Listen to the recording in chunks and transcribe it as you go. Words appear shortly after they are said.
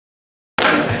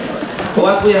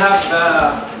What we have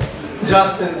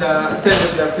just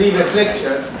said in the previous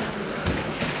lecture,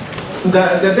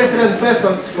 the different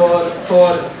methods for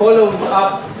following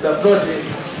up the project.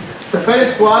 The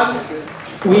first one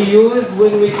we use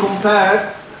when we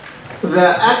compare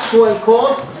the actual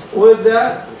cost with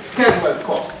the scheduled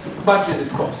cost, budgeted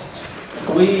cost.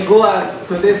 We go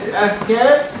to this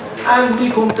S-curve and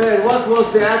we compare what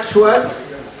was the actual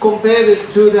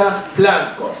compared to the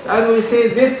planned cost. And we say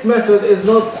this method is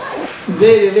not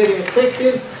very, very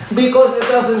effective because it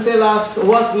doesn't tell us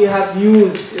what we have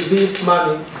used this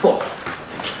money for.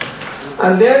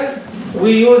 And then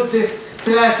we use this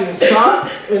tracking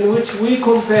chart in which we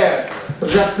compare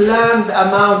the planned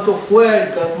amount of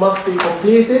work that must be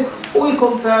completed, we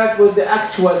compare it with the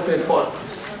actual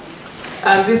performance.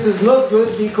 And this is not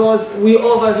good because we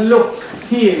overlook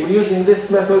here, using this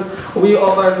method, we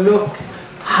overlook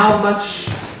how much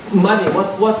money,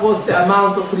 what was the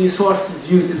amount of resources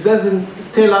used. It doesn't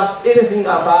tell us anything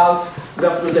about the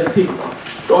productivity.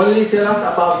 It only tells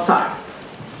us about time.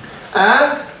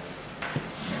 And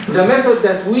the method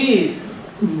that we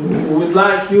would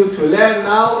like you to learn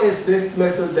now is this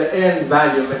method, the earned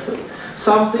value method.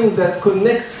 Something that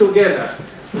connects together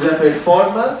the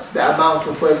performance, the amount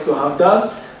of work you have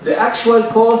done, the actual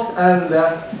cost, and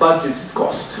the budgeted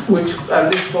cost,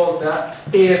 and this is called the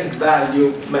earned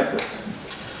value method.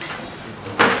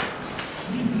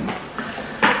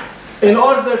 In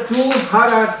order to,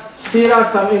 here are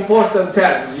some important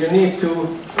terms you need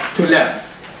to learn,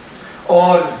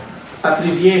 or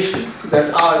abbreviations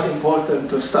that are important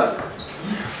to study.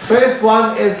 First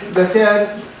one is the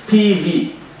term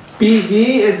PV. PV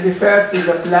is referred to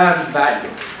the planned value.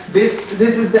 This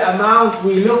is the amount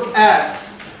we look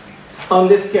at on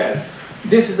this curve.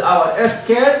 This is our S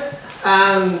curve,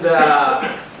 and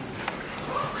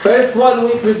first one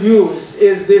we produce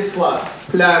is this one,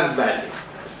 planned value.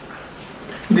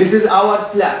 This is our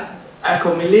plan,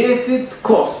 accumulated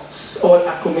costs or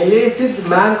accumulated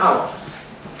man hours.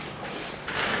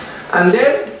 And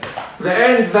then the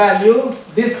earned value,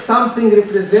 this something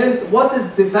represents what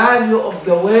is the value of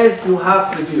the work you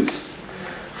have produced.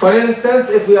 For instance,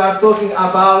 if we are talking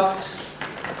about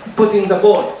putting the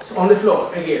boards on the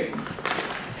floor again,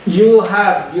 you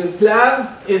have your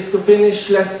plan is to finish,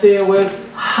 let's say, with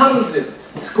 100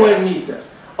 square meters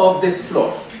of this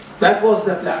floor. That was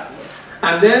the plan.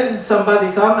 And then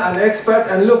somebody come, an expert,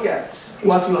 and look at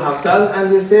what you have done,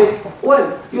 and you say,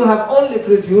 well, you have only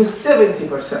produced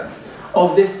 70%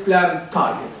 of this planned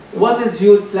target. What is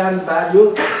your planned value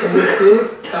in this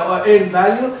case, or earned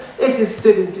value? It is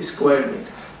 70 square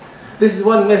meters. This is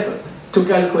one method to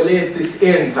calculate this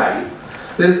earned value.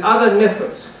 There is other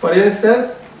methods. For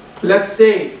instance, let's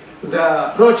say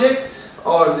the project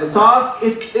or the task,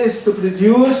 it is to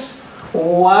produce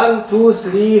 1, 2,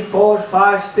 3, 4,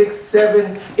 5, 6,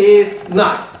 7, 8,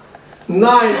 9.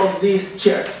 9 of these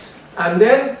chairs. And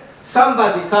then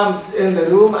somebody comes in the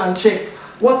room and check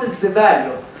what is the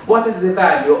value. What is the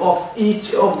value of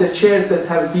each of the chairs that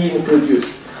have been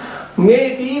produced?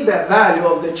 Maybe the value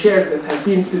of the chairs that have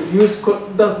been produced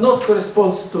does not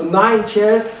correspond to 9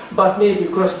 chairs, but maybe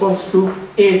corresponds to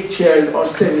 8 chairs or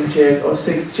 7 chairs or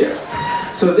 6 chairs.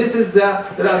 So this is there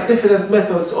are different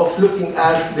methods of looking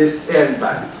at this earned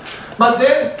value. But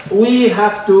then we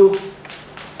have to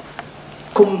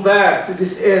convert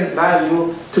this earned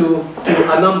value to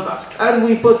a number. And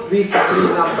we put these 3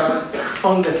 numbers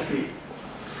on the screen.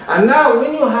 And now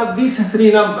when you have these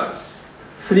 3 numbers,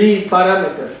 3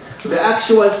 parameters, the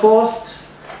actual cost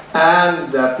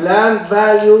and the planned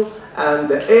value and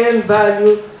the earned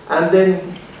value, and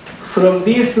then from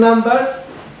these numbers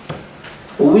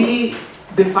we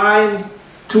define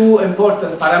 2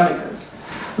 important parameters.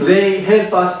 They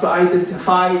help us to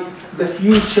identify the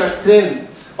future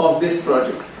trends of this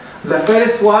project. The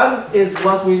first one is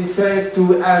what we refer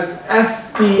to as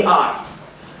SPI,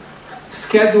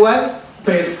 Schedule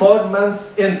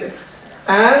Performance Index.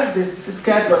 And this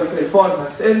Schedule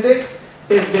Performance Index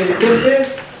is very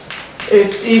simple.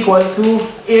 It's equal to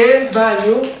earned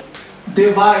value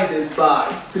divided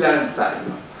by planned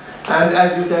value. And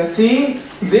as you can see,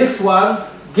 this one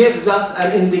gives us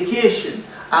an indication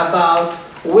about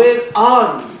where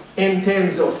are we in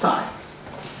terms of time.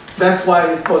 That's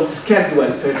why it's called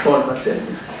Schedule Performance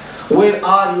Index. Where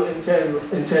are you in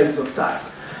terms of time?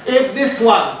 If this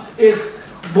one is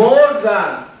more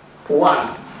than 1,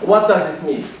 what does it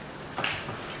mean?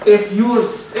 If your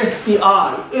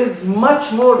SPI is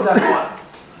much more than 1,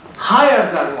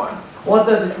 higher than 1, what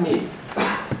does it mean?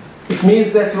 It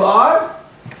means that you are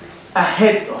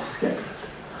ahead of schedule.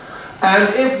 And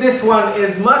if this one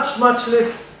is much, much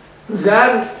less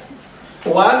than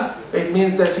 1, it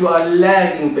means that you are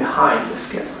lagging behind the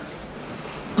schedule.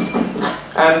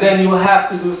 And then you have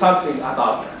to do something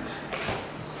about that.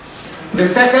 The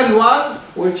second one,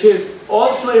 which is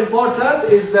also important,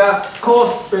 is the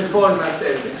cost performance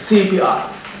index, CPI.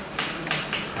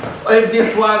 If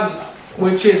this one,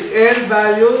 which is earned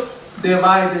value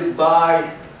divided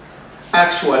by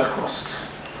actual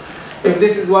cost. If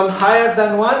this is one higher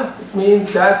than one, it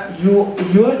means that your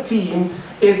team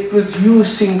is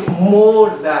producing more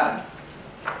than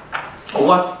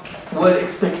what were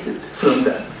expected from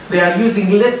them. They are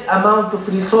using less amount of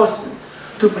resources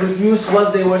to produce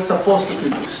what they were supposed to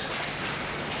produce.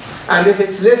 And if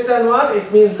it's less than one,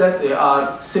 it means that they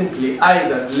are simply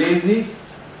either lazy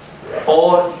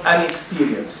or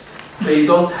inexperienced. They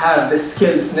don't have the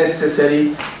skills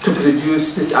necessary to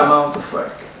produce this amount of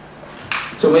work.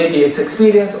 So maybe it's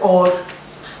experience or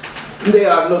they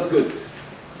are not good.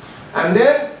 And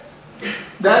then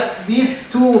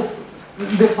these two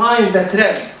define the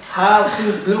trend, how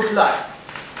things look like.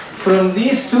 From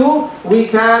these two, we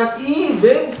can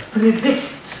even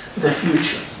predict the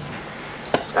future.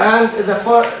 And the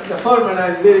formula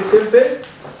is very simple.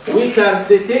 We can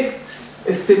predict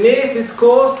estimated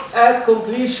cost at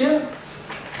completion,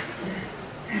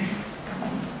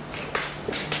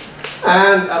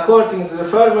 and according to the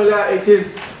formula, it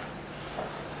is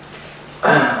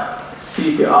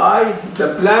CPI,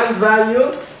 the planned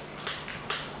value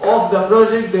of the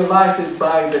project divided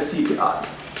by the CPI.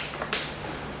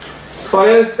 For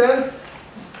instance,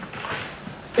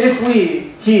 if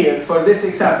we here, for this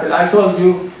example, I told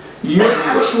you your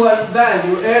actual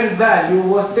value, earned value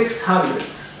was 600,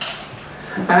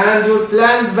 and your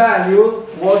planned value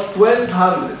was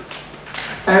 1200,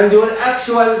 and your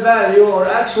actual value or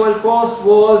actual cost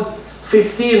was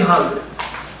 1500.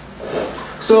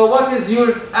 So what is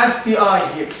your SPI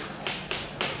here?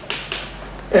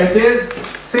 It is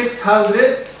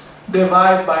 600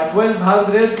 divided by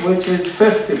 1200, which is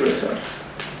 50%.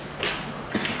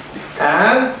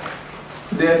 And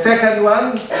the second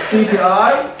one,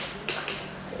 CPI,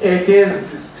 it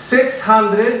is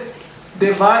 600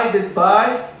 divided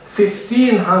by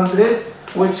 1500,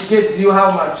 which gives you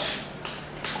how much?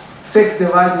 6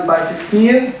 divided by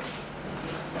 15,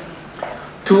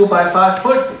 2 by 5,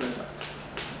 40%.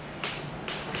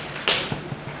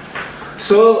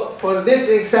 So for this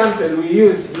example we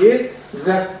used here,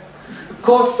 the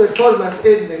cost performance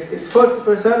index is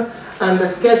 40% and the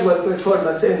schedule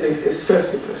performance index is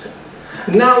 50%.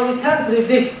 Now we can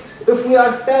predict, if we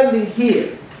are standing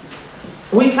here,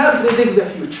 we can predict the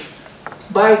future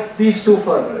by these two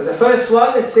formulas. The first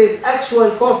one, it says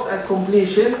actual cost at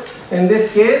completion. In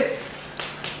this case,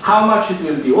 how much it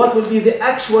will be. What will be the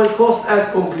actual cost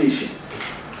at completion?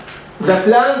 The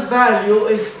planned value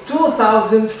is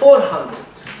 2,400.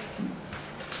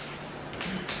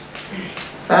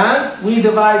 And we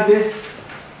divide this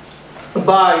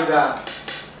by the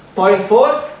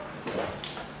 0.4.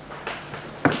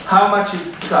 How much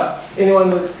it becomes?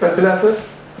 Anyone with calculator?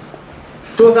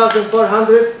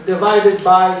 2,400 divided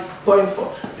by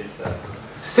 0.4.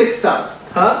 6,000.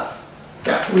 Huh?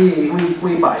 Yeah,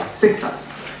 we buy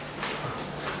 6,000.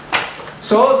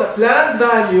 So the planned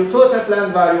value, total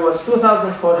planned value was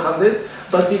 2,400,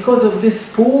 but because of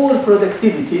this poor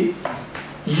productivity,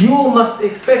 you must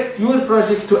expect your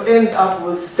project to end up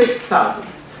with 6,000.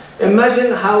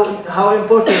 Imagine how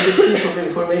important this piece of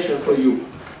information for you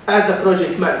as a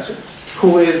project manager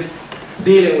who is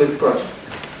dealing with project.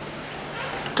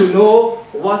 To know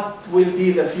what will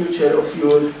be the future of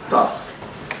your task.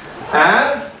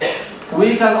 And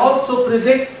we can also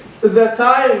predict the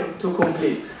time to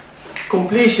complete.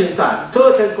 Completion time,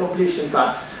 total completion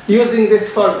time, using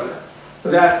this formula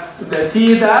that the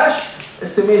T dash,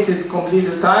 estimated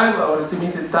completed time or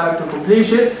estimated time to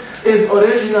completion, is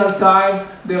original time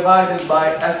divided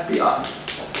by SPI.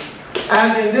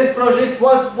 And in this project,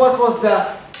 what was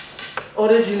the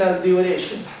original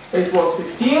duration? It was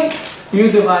 15, you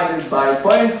divided by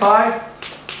 0.5,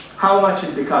 how much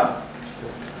it become?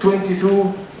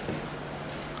 22?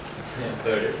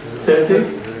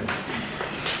 30?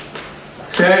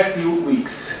 30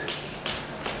 weeks.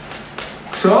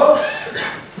 So,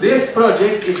 this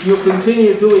project, if you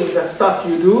continue doing the stuff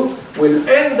you do, will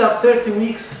end up 30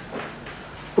 weeks,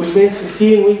 which means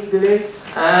 15 weeks delay,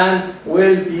 and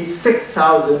will be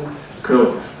 6,000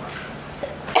 kroner.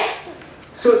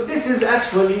 So this is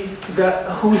actually the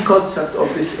whole concept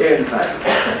of this earned value.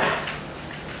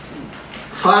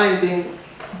 Finding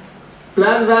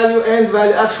planned value, earned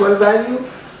value, actual value,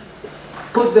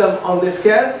 put them on this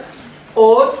curve,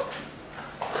 or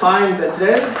find the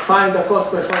trend, find the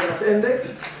cost performance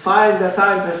index, find the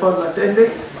time performance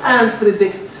index, and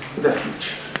predict the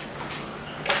future.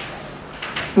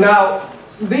 Now,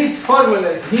 these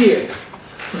formulas here,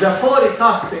 the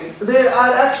forecasting, there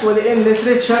are actually in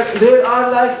literature, there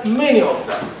are like many of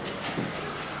them.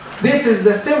 This is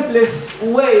the simplest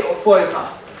way of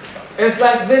forecasting. It's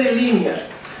like very linear.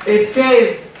 It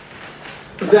says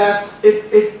that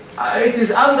it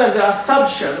is under the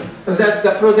assumption that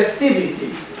the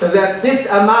productivity, that this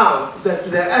amount,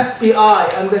 that the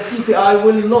SPI and the CPI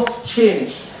will not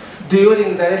change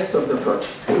during the rest of the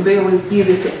project. They will be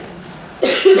the same.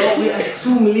 So we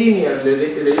assume linear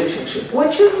relationship,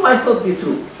 which might not be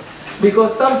true.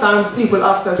 Because sometimes people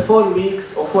after 4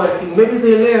 weeks of working, maybe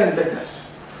they learn better.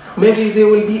 Maybe they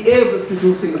will be able to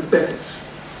do things better.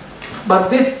 But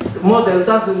this model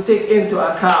doesn't take into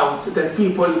account that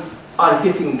people are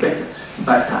getting better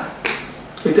by time.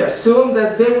 It assumes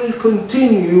that they will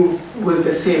continue with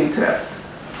the same trend.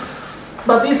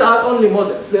 But these are only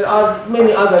models. There are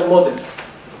many other models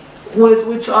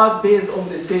which are based on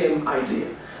the same idea.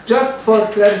 Just for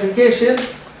clarification,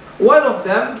 one of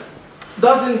them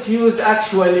doesn't use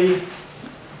actually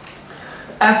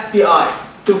SPI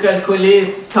to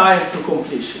calculate time to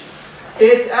completion.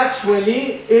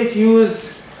 It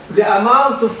uses the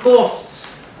amount of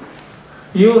costs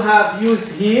you have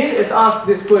used here. It asks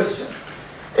this question.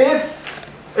 If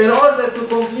in order to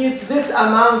complete this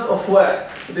amount of work,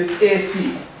 this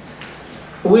AC,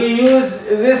 we use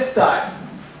this time,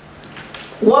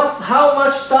 how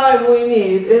much time we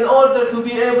need in order to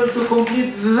be able to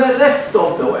complete the rest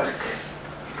of the work?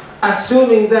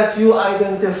 Assuming that you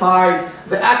identified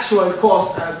the actual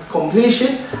cost at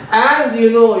completion and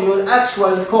you know your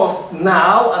actual cost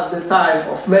now at the time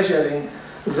of measuring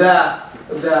the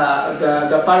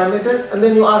parameters, and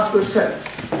then you ask yourself,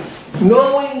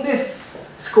 knowing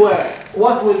this square,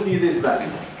 what will be this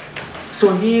value?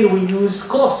 So here we use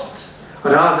costs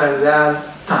rather than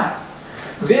time.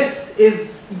 This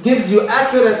gives you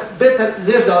accurate, better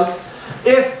results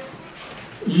if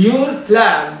your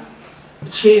plan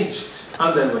changed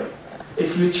underway.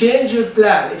 If you change your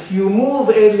plan, if you move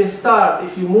early start,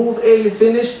 if you move early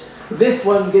finish, this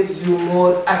one gives you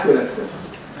more accurate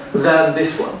result than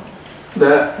this one.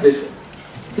 This one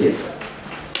here.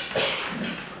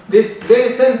 This is very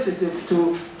sensitive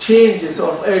to changes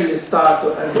of early start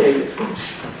and early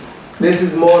finish. This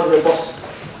is more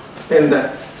robust in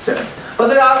that sense. But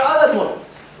there are other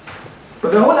models.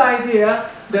 But the whole idea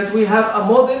that we have a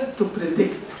model to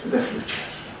predict the future.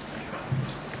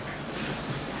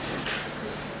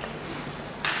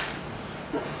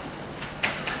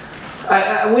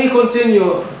 We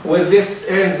continue with this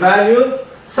earned value.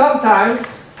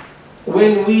 Sometimes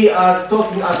when we are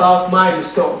talking about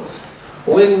milestones,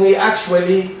 when we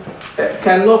actually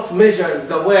cannot measure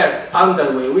the work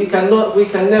underway, we can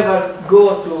never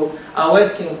go to a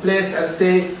working place and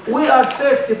say, we are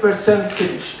 30%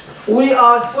 finished, we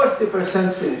are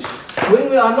 40% finished. When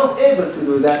we are not able to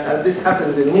do that, and this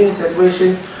happens in many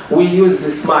situations, we use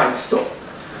this milestone.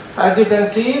 As you can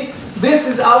see, this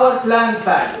is our planned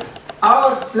value.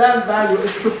 Our planned value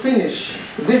is to finish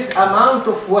this amount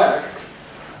of work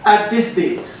at this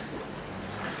date.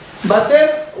 But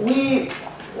then we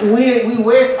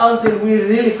wait until we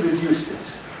really produced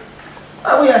it.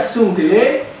 And we assume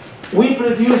delay. We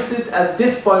produced it at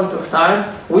this point of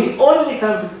time. We only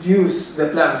can produce the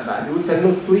planned value.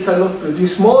 We cannot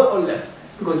produce more or less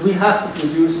because we have to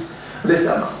produce this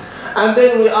amount. And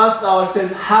then we asked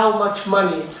ourselves how much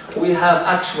money we have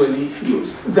actually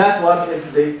used. That one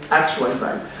is the actual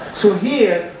value. So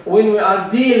here, when we are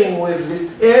dealing with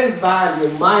this earned value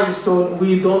milestone,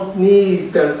 we don't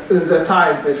need the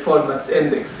time performance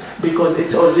index because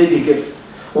it's already given.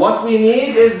 What we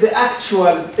need is the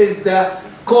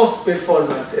cost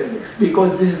performance index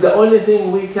because this is the only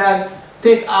thing we can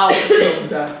take out from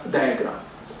the diagram.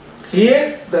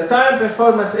 Here, the time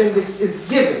performance index is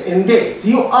given in days.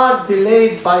 You are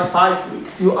delayed by 5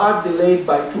 weeks. You are delayed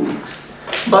by 2 weeks.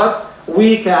 But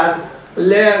we can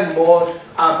learn more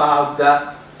about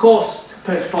the cost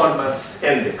performance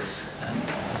index.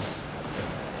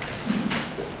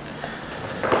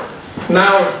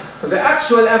 Now, the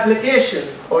actual application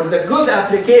or the good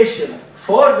application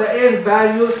for the earned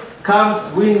value comes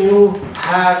when you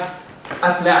have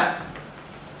a plan.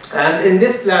 And in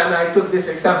this plan, I took this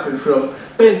example from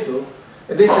Pinto.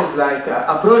 This is like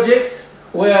a project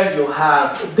where you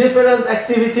have different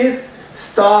activities,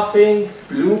 staffing,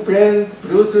 blueprint,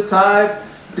 prototype,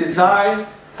 design,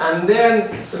 and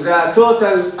then the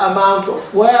total amount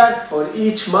of work for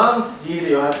each month. Here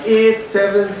you have 8,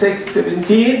 7, 6,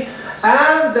 17.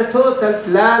 And the total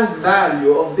planned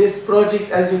value of this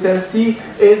project, as you can see,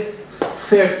 is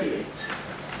 38.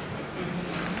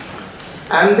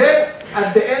 And then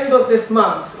at the end of this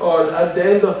month, or at the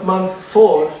end of month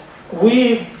 4,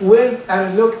 we went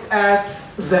and looked at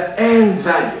the end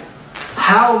value.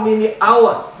 How many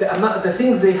hours, the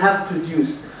things they have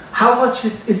produced, how much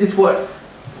is it worth?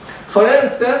 For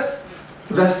instance,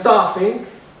 the staffing,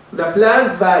 the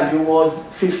planned value was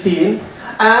 15,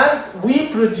 and we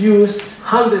produced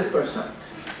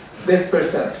 100%, this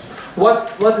percent.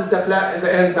 What is the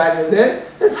end value then?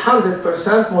 It's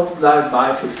 100% multiplied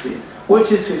by 15,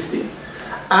 which is 15.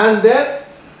 And then,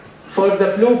 for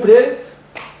the blueprint,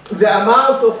 the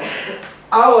amount of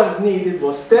hours needed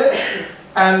was 10,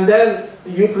 and then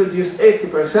you produced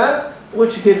 80%,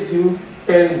 which gives you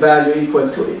end value equal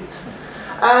to 8,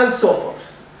 and so forth.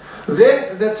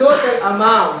 Then the total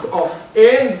amount of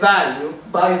end value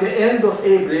by the end of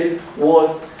April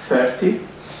was 30.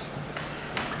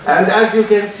 And as you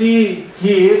can see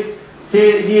here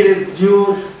is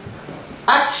your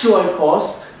actual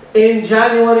cost. In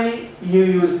January, you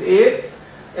used 8,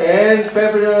 and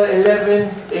February 11,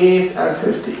 8, and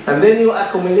 30. And then you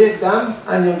accumulate them,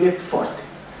 and you get 40.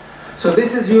 So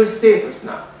this is your status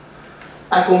now.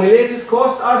 Accumulated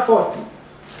costs are 40.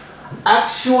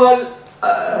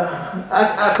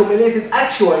 Accumulated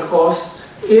actual cost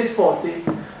is 40.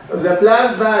 The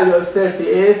planned value is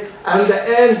 38, and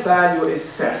the end value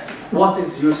is 30. What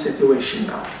is your situation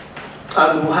now?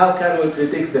 And how can we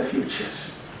predict the future?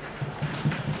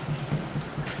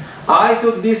 I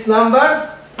took these numbers,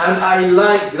 and I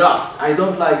like graphs. I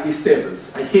don't like these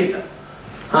tables. I hate them.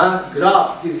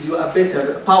 Graphs gives you a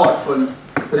better, powerful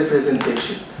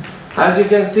representation. As you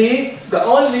can see, the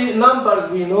only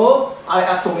numbers we know, I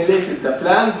accumulated the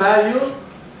planned value,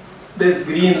 this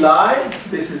green line,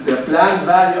 this is the planned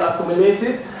value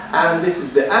accumulated, and this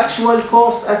is the actual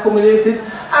cost accumulated,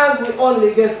 and we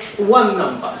only get one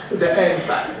number, the end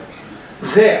value.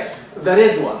 There, the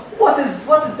red one. What is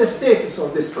the status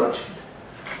of this project?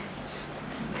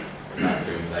 Not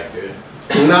doing that good.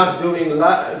 Not doing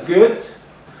good,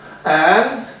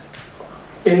 and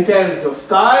in terms of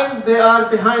time, they are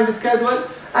behind the schedule,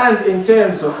 and in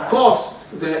terms of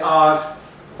cost, they are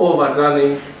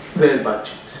overrunning their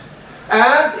budget.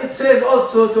 And it says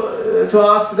also to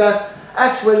us that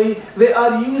actually they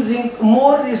are using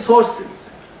more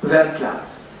resources than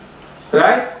planned,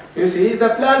 right? You see, the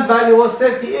planned value was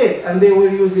 38, and they were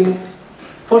using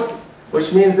 40,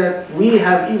 which means that we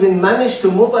have even managed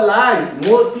to mobilize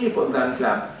more people than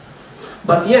planned.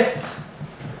 But yet,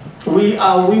 we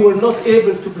were not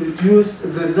able to produce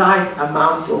the right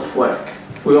amount of work.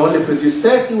 We only produced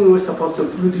 30, we were supposed to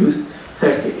produce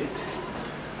 38.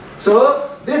 So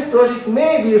this project,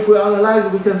 maybe if we analyze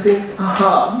it, we can think,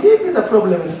 maybe the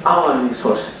problem is our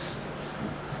resources.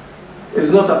 It's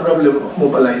not a problem of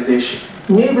mobilization.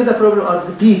 Maybe the problem are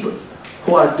the people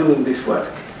who are doing this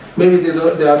work. Maybe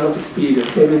they are not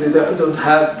experienced, maybe they don't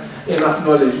have enough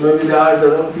knowledge, maybe they are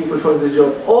the wrong people for the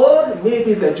job, or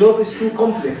maybe the job is too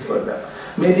complex for them.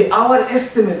 Maybe our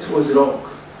estimates was wrong.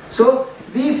 So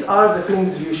these are the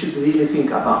things you should really think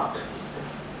about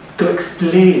to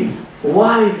explain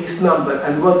why this number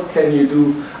and what can you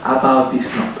do about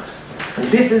these numbers. And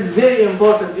this is very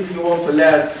important if you want to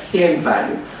learn end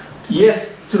value.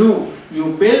 Yes, true,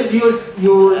 you build your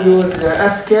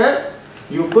S-curve,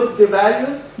 you put the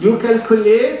values, you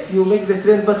calculate, you make the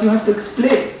trend, but you have to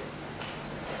explain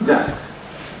that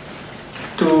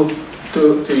to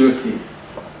your team.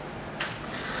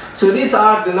 So these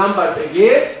are the numbers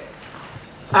again.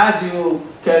 As you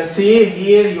can see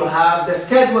here, you have the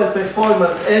schedule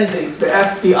performance index, the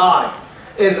SPI,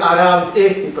 is around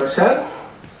 80%,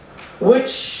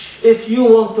 which if you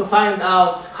want to find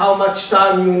out how much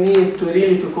time you need to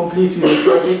really complete your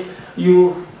project,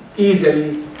 you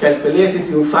easily calculate it.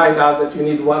 You find out that you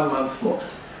need 1 month more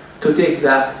to take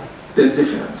the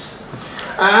difference.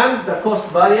 And the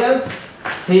cost variance,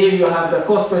 here you have the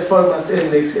cost performance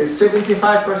index is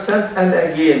 75%, and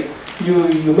again,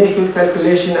 you make your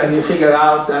calculation and you figure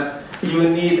out that you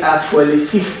need actually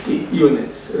 50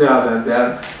 units rather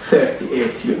than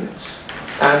 38 units.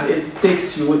 And it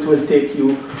will take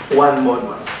you 1 more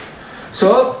month.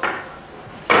 So,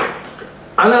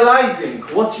 analyzing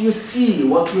what you see,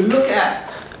 what you look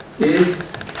at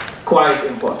is quite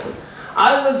important.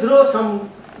 I will draw some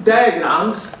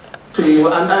diagrams to you,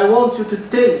 and I want you to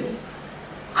tell me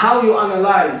how you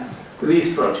analyze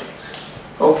these projects,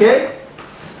 okay?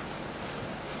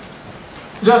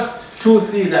 Just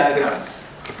 2-3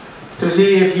 diagrams to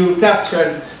see if you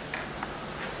captured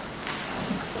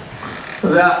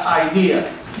the idea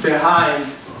behind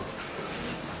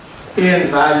end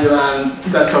value and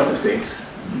that sort of things.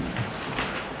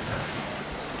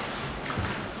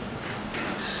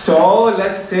 So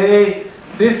let's say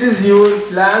this is your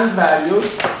planned value,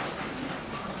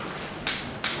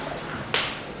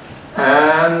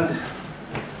 and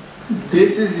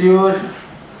this is your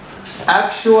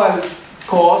actual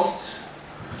cost,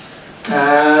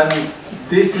 and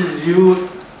this is your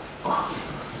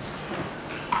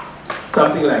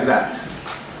something like that,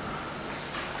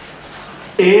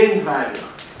 end value.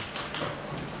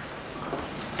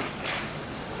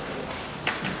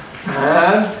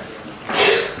 And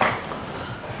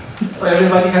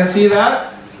everybody can see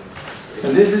that?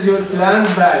 And this is your planned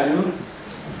value,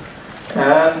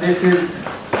 and this is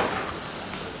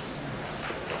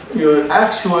your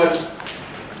actual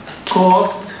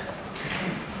cost,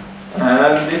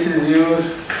 and this is your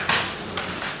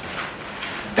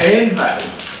end value.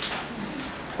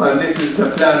 Well, this is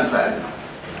the planned value.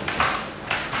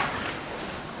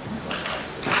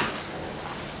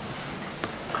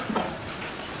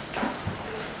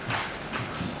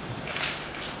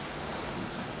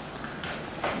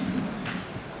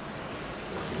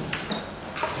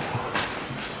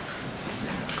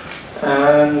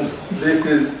 And this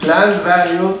is planned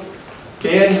value,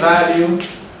 end value,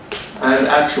 and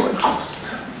actual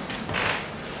cost.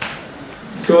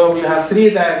 So we have three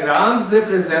diagrams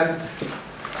represent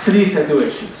three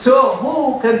situations. So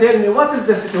who can tell me what is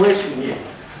the situation here?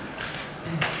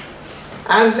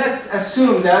 And let's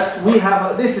assume that we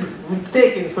have, this is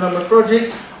taken from a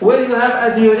project where you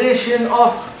have a duration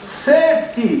of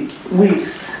 30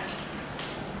 weeks.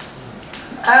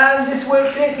 And this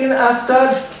was taken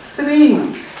after 3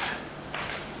 weeks.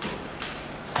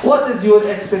 What is your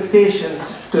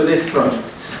expectations to this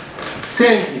project?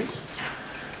 Same here.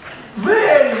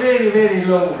 Very, very, very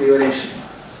long duration.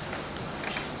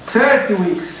 30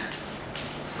 weeks.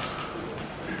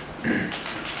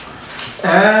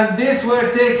 And this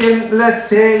were taken, let's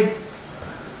say,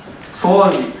 4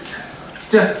 weeks.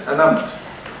 Just a number.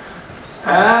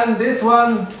 And this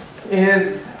one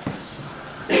is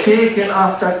taken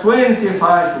after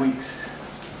 25 weeks.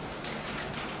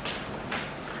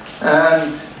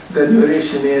 And the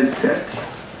duration is 30.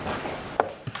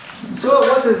 So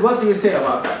what do you say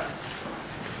about that?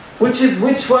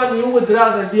 Which one you would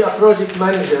rather be a project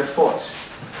manager for,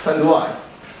 and why?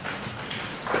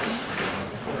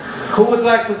 Who would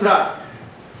like to try?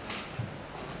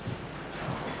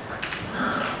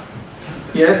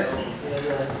 Yes?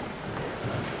 The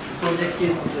project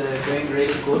is going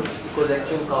really good because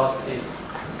actual cost is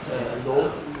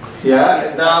low.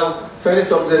 Yeah, now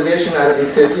first observation, as he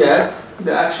said, yes,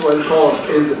 the actual cost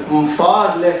is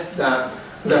far less than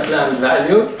the planned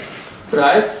value,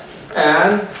 right?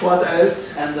 And what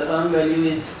else? And the earned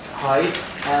value is high,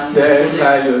 and the earned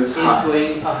value is high.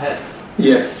 Going ahead.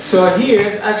 Yes, so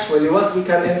here actually what we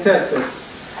can interpret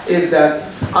is that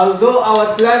although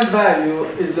our planned value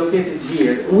is located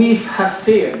here, we have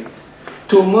failed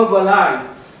to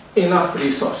mobilize enough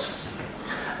resources.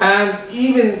 And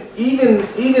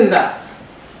even that,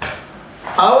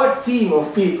 our team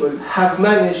of people have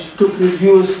managed to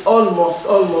produce almost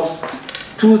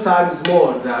 2 times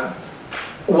more than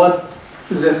what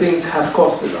the things have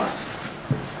costed us.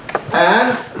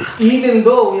 And even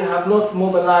though we have not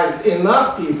mobilized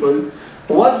enough people,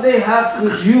 what they have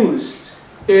produced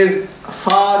is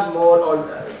far more or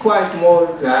quite more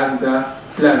than the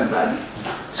planned value.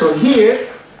 So here,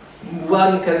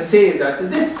 one can say that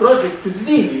this project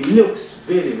really looks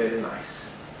very, very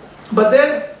nice. But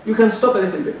then you can stop a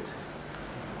little bit.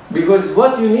 Because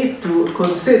what you need to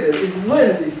consider is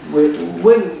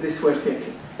when this was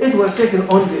taken. It was taken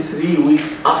only 3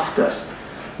 weeks after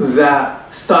the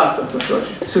start of the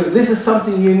project. So this is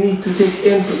something you need to take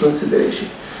into consideration.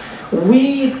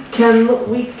 Really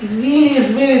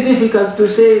is very difficult to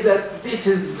say that this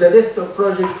is the rest of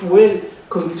project will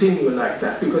continue like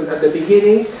that, because at the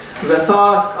beginning the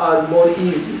tasks are more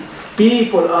easy.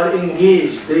 People are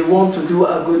engaged, they want to do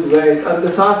a good work, and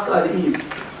the tasks are easy.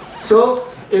 So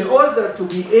in order to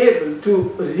be able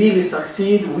to really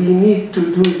succeed, we need to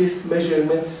do these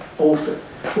measurements often.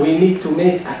 We need to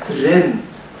make a trend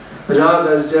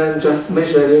rather than just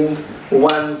measuring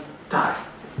one time.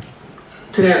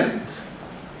 Trend.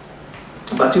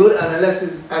 But your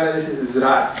analysis is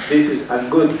right. This is a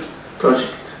good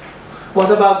project. What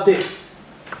about this?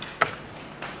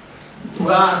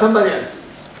 Well, somebody else.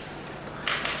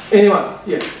 Anyone?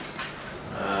 Yes.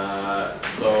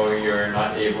 So you're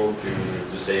not able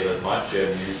to save as much. You have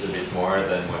used a bit more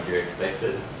than what you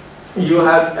expected. You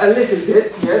have a little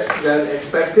bit, yes, than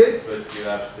expected. But you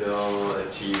have still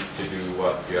achieved to do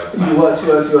what you have planned. What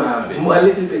you have, a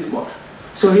little bit more.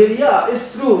 So here, yeah,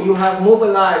 it's true. You have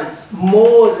mobilized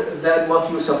more than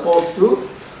what you're supposed to,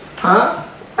 huh?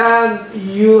 and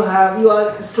you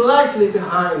are slightly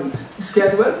behind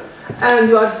schedule, and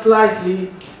you are slightly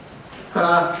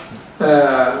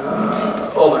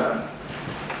overrun.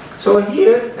 So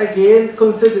here again,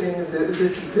 considering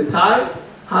this is the time,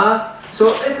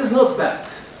 so it is not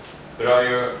bad. But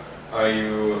are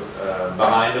you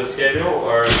behind of schedule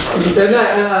or?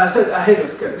 I said ahead of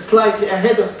schedule, slightly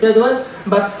ahead of schedule,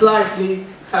 but slightly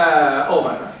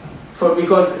overrun.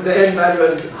 Because the end value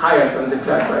is higher than the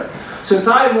planned value. So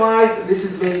time-wise, this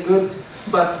is very good,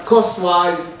 but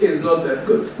cost-wise is not that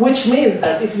good. Which means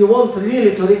that if you want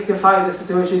really to rectify the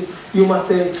situation, you must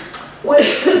say, well,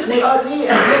 since we are really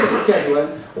ahead of schedule,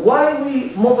 why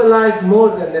we mobilize more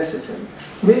than necessary?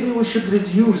 Maybe we should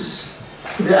reduce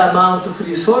the amount of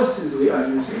resources we are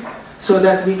using so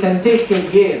that we can take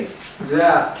again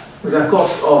the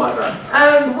cost overrun.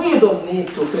 And we don't need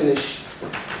to finish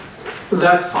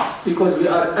that fast because we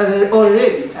are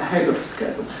already ahead of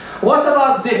schedule. What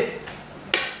about this?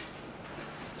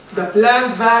 The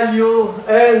planned value,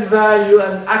 earned value,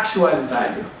 and actual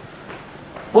value.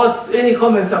 Any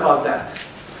comments about that?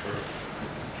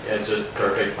 Yeah, it's just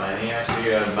perfect planning actually.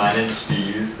 You have managed to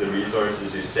use the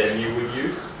resources you said you would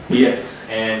use. Yes.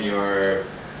 And you're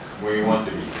where you want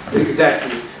to be.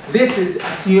 Exactly. This is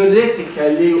a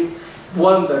theoretically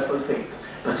wonderful thing,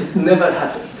 but it never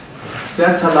happened.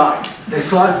 That's a lie.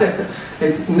 This one,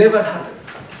 it never happened.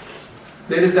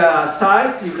 There is a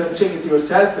site, you can check it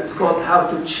yourself, it's called How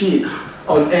to Cheat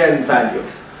on Earned Value.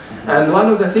 And one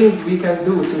of the things we can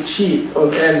do to cheat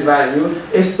on earned value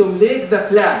is to make the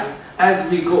plan as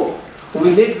we go.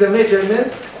 We make the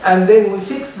measurements and then we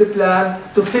fix the plan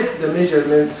to fit the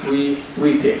measurements we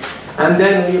take. And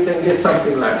then you can get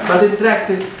something like that. But in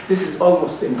practice, this is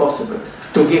almost impossible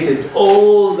to get it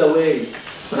all the way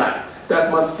right.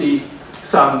 That must be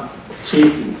some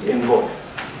cheating involved.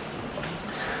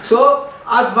 So,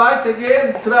 advice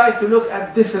again, try to look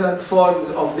at different forms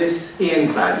of this end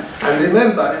value. And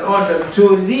remember, in order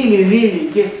to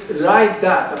really get right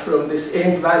data from this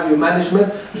end value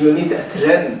management, you need a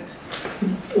trend.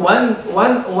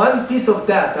 One piece of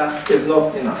data is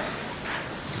not enough.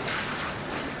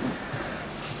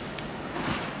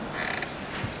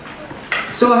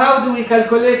 So how do we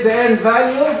calculate the earned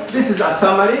value? This is a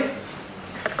summary.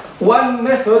 One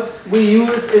method we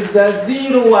use is the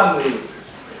 0-1 rule.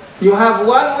 You have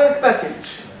one work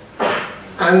package,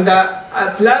 and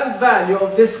a planned value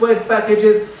of this work package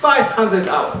is 500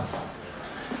 hours.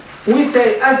 We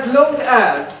say as long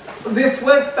as this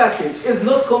work package is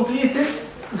not completed,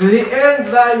 the earned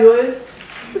value is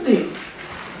 0.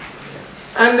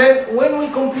 And then when we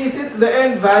complete it, the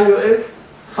earned value is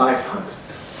 500.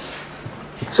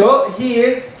 So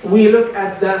here we look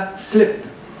at the slip.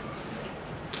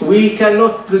 We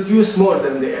cannot produce more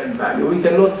than the earned value. We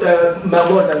cannot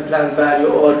more than planned value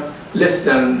or less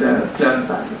than the planned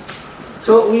value.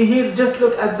 So we here just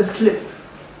look at the slip.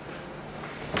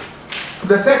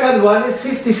 The second one is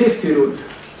 50-50 rule.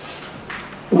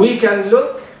 We can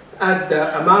look at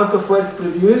the amount of work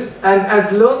produced, and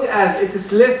as long as it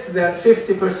is less than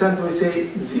 50%, we say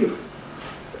 0.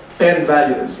 Earned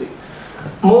value is 0.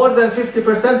 More than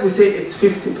 50%, we say it's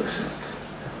 50%.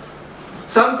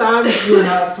 Sometimes you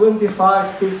have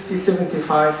 25, 50,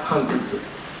 75, 100.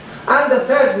 And the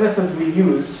third method we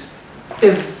use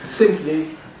is simply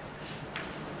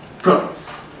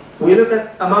progress. We look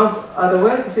at amount of the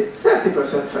work, we say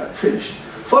 30% finished,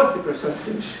 40%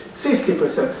 finished,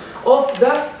 50% of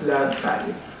the planned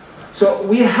value. So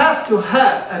we have to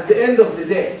have, at the end of the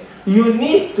day, you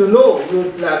need to know your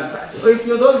planned value. If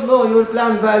you don't know your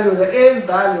planned value, the earned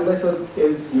value method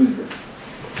is useless.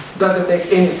 Doesn't make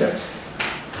any sense.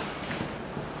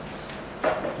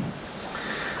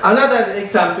 Another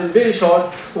example, very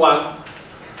short one.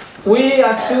 We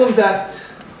assume that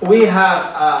we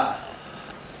have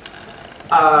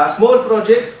a small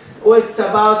project which is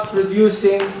about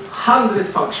producing 100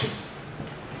 functions.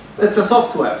 It's a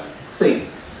software thing.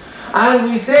 And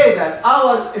we say that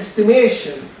our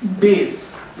estimation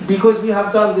base, because we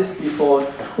have done this before,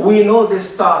 we know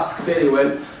this task very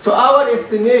well. So our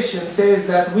estimation says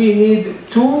that we need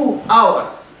 2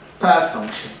 hours per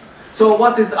function. So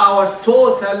what is our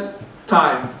total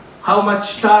time? How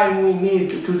much time we need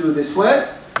to do this work?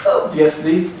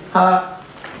 Obviously,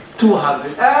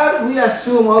 200. And we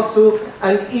assume also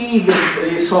an even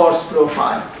resource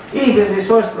profile. Even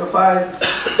resource profile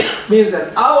means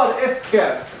that our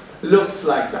S-curve looks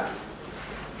like that.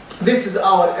 This is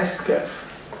our S-curve.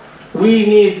 We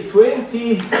need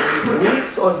 20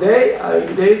 weeks or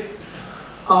days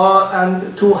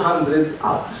and 200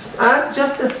 hours. And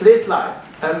just a straight line.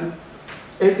 And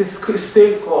it is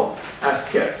still called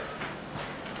S-curve.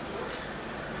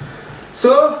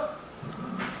 So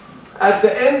at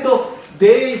the end of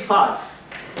day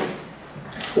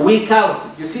 5, we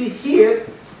counted. You see here,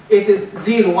 it is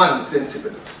 0, 1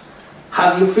 principle.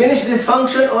 Have you finished this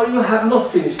function or you have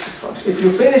not finished this function? If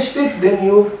you finished it, then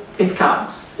it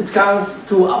counts. It counts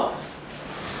 2 hours.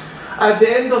 At the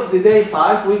end of the day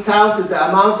 5, we counted the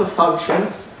amount of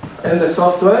functions in the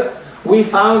software. We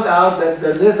found out that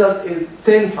the result is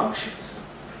 10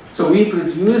 functions. So we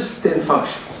produced 10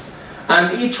 functions.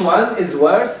 And each one is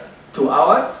worth 2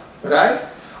 hours, right?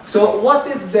 So what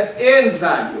is the end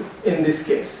value in this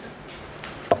case?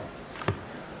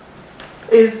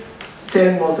 Is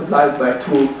 10 multiplied by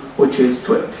 2, which is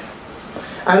 20.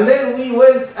 And then we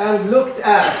went and looked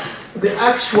at the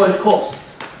actual cost.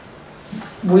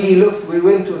 We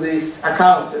went to this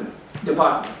accountant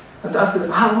department and asked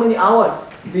them how many hours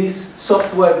these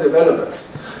software developers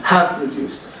have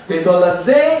produced. They told us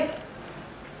they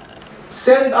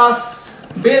send us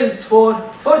bills for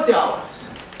 40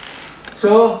 hours.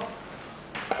 So,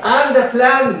 and the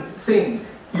planned thing,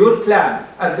 your plan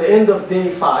at the end of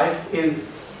day 5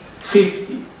 is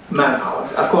 50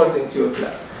 man-hours according to your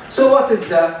plan. So what is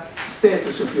the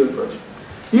status of your project?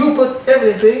 You put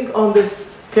everything on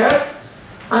this curve,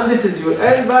 and this is your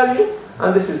end value,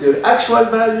 and this is your actual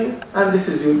value, and this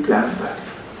is your planned value.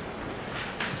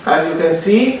 As you can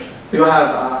see, you have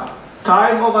a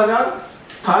time overrun,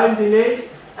 time delay,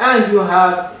 and you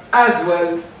have as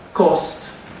well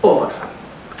cost overrun.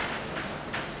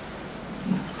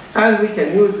 And we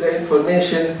can use the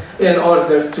information in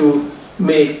order to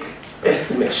make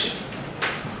estimation.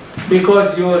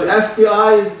 Because your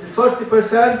SPI is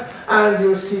 40% and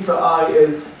your CPI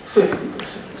is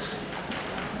 50%.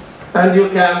 And you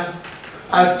can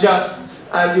adjust,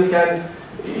 and you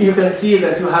can see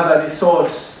that you have a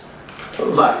resource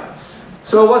variance.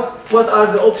 So what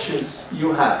are the options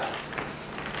you have?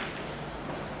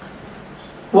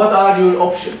 What are your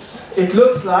options? It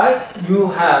looks like you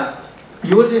have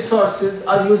your resources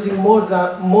are using more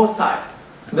time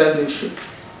than they should.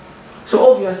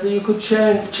 So obviously you could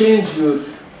change your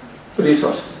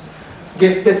resources,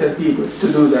 get better people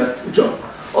to do that job.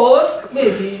 Or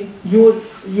maybe your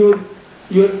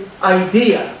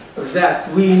idea that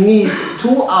we need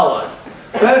 2 hours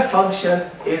per function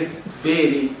is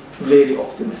very, very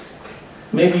optimistic.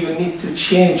 Maybe you need to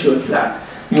change your plan.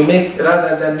 You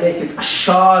rather than make it a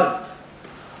sharp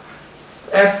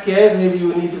S-curve, maybe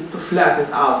you need to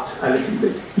flatten out a little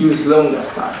bit, use longer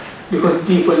time, because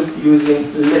people are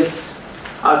producing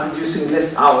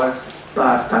less hours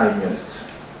per time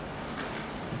unit.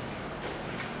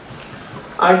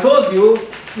 I told you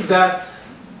that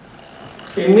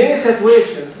in many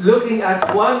situations, looking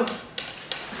at one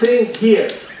thing here,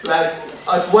 like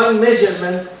at one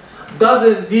measurement,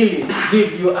 doesn't really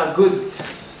give you a good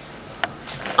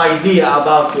idea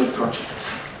about your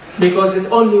project, because it's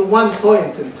only one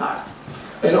point in time.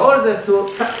 In order to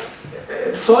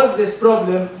solve this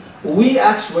problem, we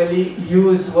actually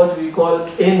use what we call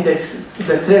indexes,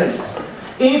 the trends.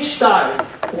 Each time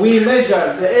we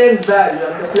measure the end value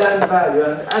and the planned value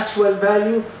and the actual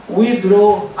value, we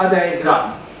draw a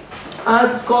diagram.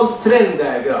 And it's called trend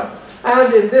diagram.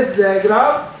 And in this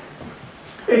diagram,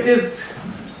 it is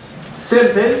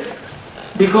simple,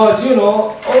 because you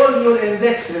know all your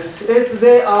indexes,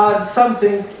 they are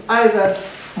something either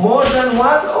more than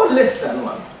 1 or less than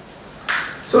 1.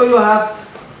 So you have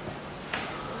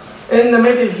in the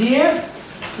middle here,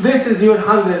 this is your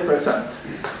 100%.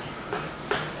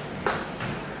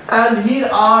 And here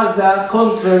are the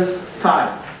control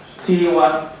time,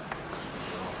 T1,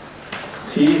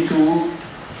 T2,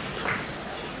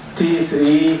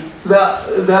 T3,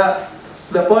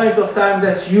 the point of time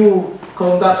that you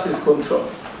conducted control.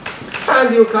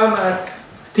 And you come at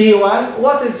T1,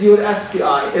 what is your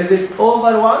SPI? Is it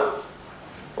over 1,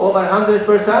 over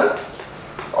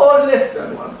 100%, or less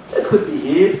than 1? It could be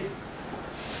here.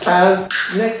 And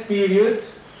next period,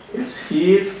 it's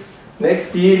here.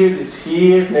 Next period is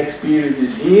here. Next period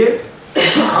is here.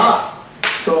 Aha.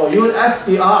 So your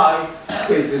SPI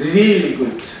is really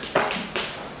good.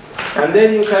 And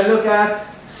then you can look at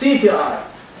CPI.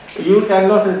 You can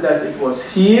notice that it was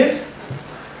here,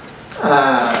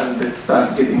 and it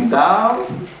started getting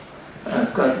down, and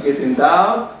started getting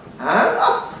down, and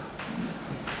up.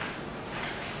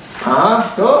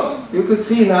 So you could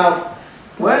see now,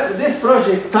 well, this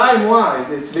project, time-wise,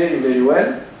 it's very, very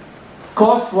well.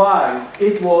 Cost-wise,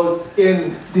 it was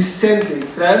in descending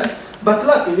trend, but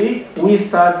luckily, we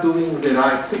start doing the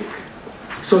right thing.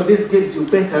 So this gives you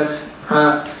better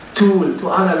tool to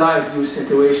analyze your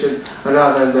situation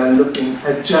rather than looking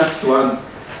at just one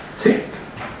thing.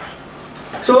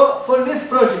 So for this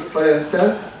project, for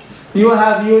instance, you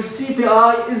have your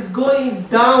CPI is going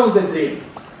down the drain,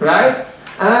 right?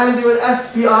 And your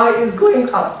SPI is going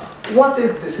up. What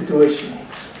is the situation here?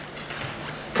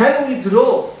 Can we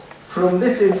draw from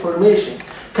this information,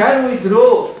 can we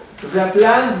draw the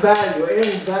planned value,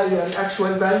 end value, and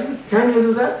actual value? Can you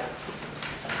do that?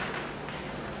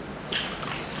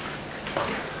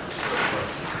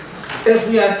 If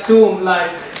we assume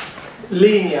like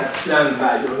linear planned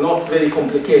value, not very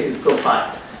complicated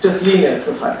profile, just linear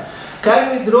profile,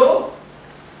 can we draw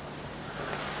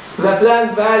the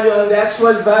planned value and the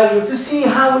actual value to see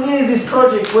how nearly this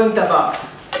project went about?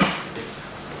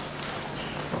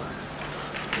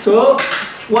 So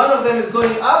one of them is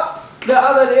going up, the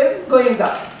other is going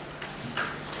down.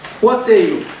 What say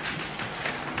you?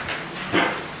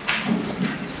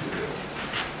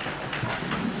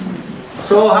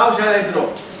 So how shall I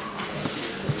draw?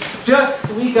 Just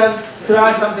we can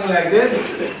try something like this.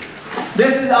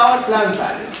 This is our planned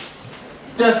value.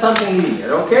 Just something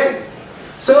linear, okay?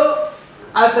 So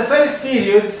at the first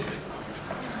period,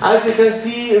 as you can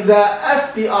see, the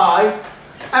SPI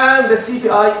and the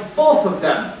CPI, both of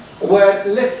them were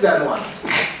less than 1.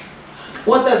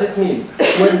 What does it mean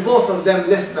when both of them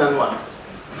less than 1?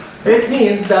 It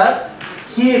means that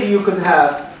here you could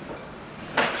have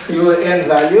your end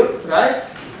value, right?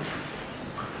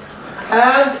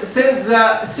 And since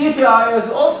the CPI is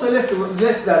also less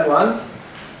than 1,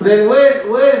 then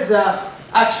where is the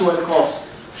actual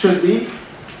cost? Should be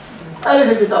a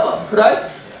little bit above, right?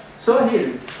 So here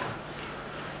it is.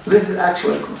 This is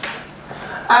actual cost.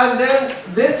 And then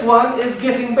this one is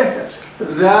getting better.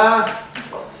 The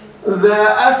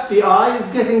SPI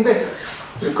is getting better,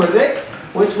 correct?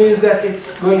 Which means that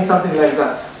it's going something like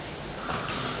that.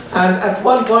 And at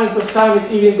one point of time,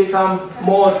 it even becomes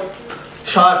more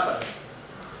sharper.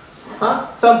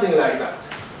 Something like that.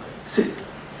 See,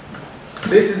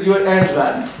 this is your end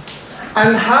value.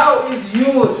 And how is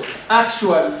your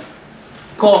actual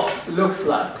cost looks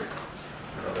like?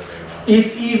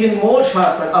 It's even more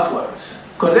sharper upwards,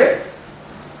 correct?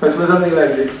 Let's do something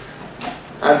like this.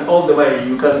 And all the way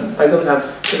you can, I don't have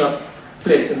enough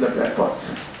place in the black part.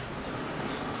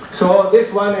 So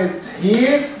this one is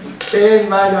here, end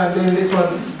value, and then this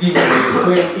one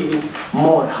going even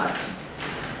more high.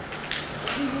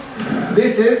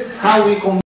 This is how we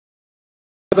convert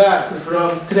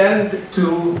from trend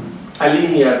to a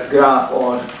linear graph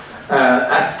or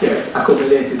S-curve,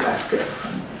 accumulated S-curve.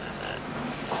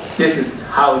 This is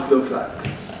how it looks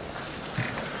like.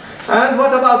 And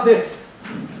what about this?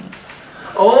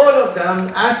 All of them,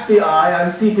 SPI and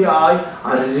CPI,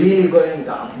 are really going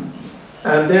down.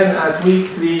 And then at week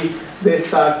 3, they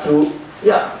start to,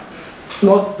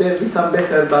 not become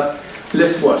better, but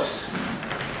less worse.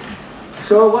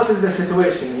 So what is the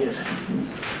situation here?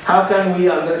 How can we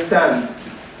understand?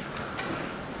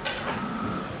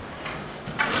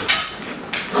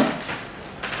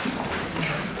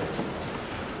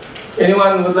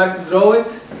 Anyone would like to draw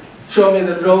it? Show me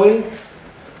the drawing.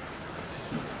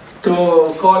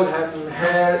 To call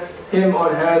him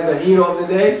or her the hero of the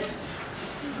day.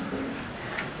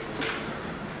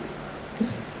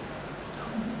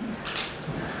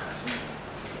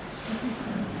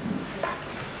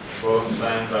 Both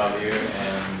planned value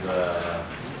and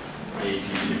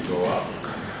AC should go up.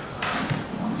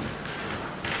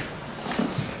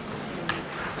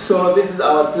 So this is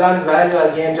our planned value,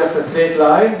 again just a straight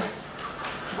line.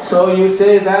 So you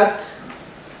say that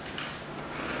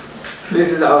this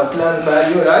is our planned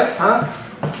value, right? So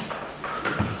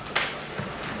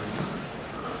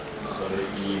the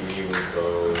EV will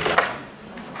go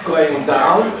going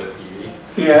down.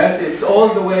 Yes, it's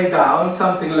all the way down,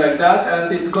 something like that,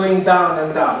 and it's going down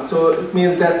and down. So it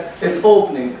means that it's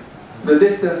opening. The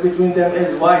distance between them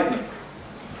is widening.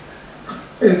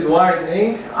 It's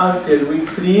widening until week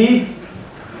 3,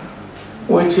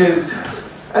 which is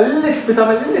become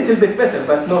a little bit better,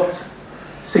 but not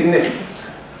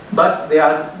significant. But they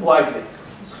are widening.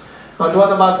 And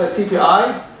what about the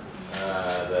CPI?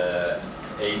 The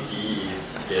AC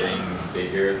is getting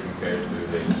bigger compared to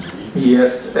the EV.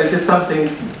 Yes, it is something,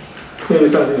 maybe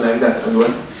something like that as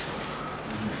well.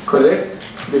 Correct?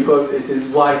 Because it is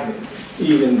widening,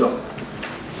 even though.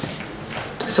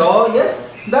 So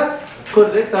yes, that's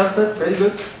correct answer. Very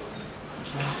good.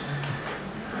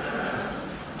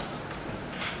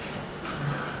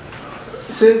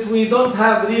 Since we don't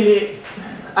have really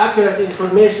accurate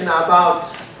information about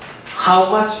how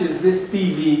much is this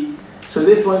PV, so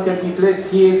this one can be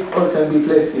placed here or can be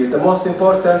placed here. The most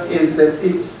important is that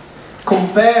it's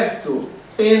compared to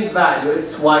end value,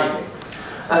 it's widening.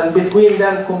 And between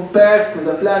them, compared to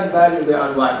the planned value, they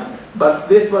are widening. But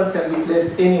this one can be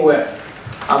placed anywhere.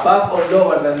 above or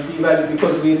lower than p-value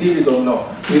because we really don't know.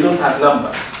 We don't have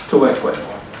numbers to work with.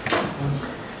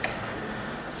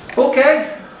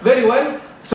 Okay, very well.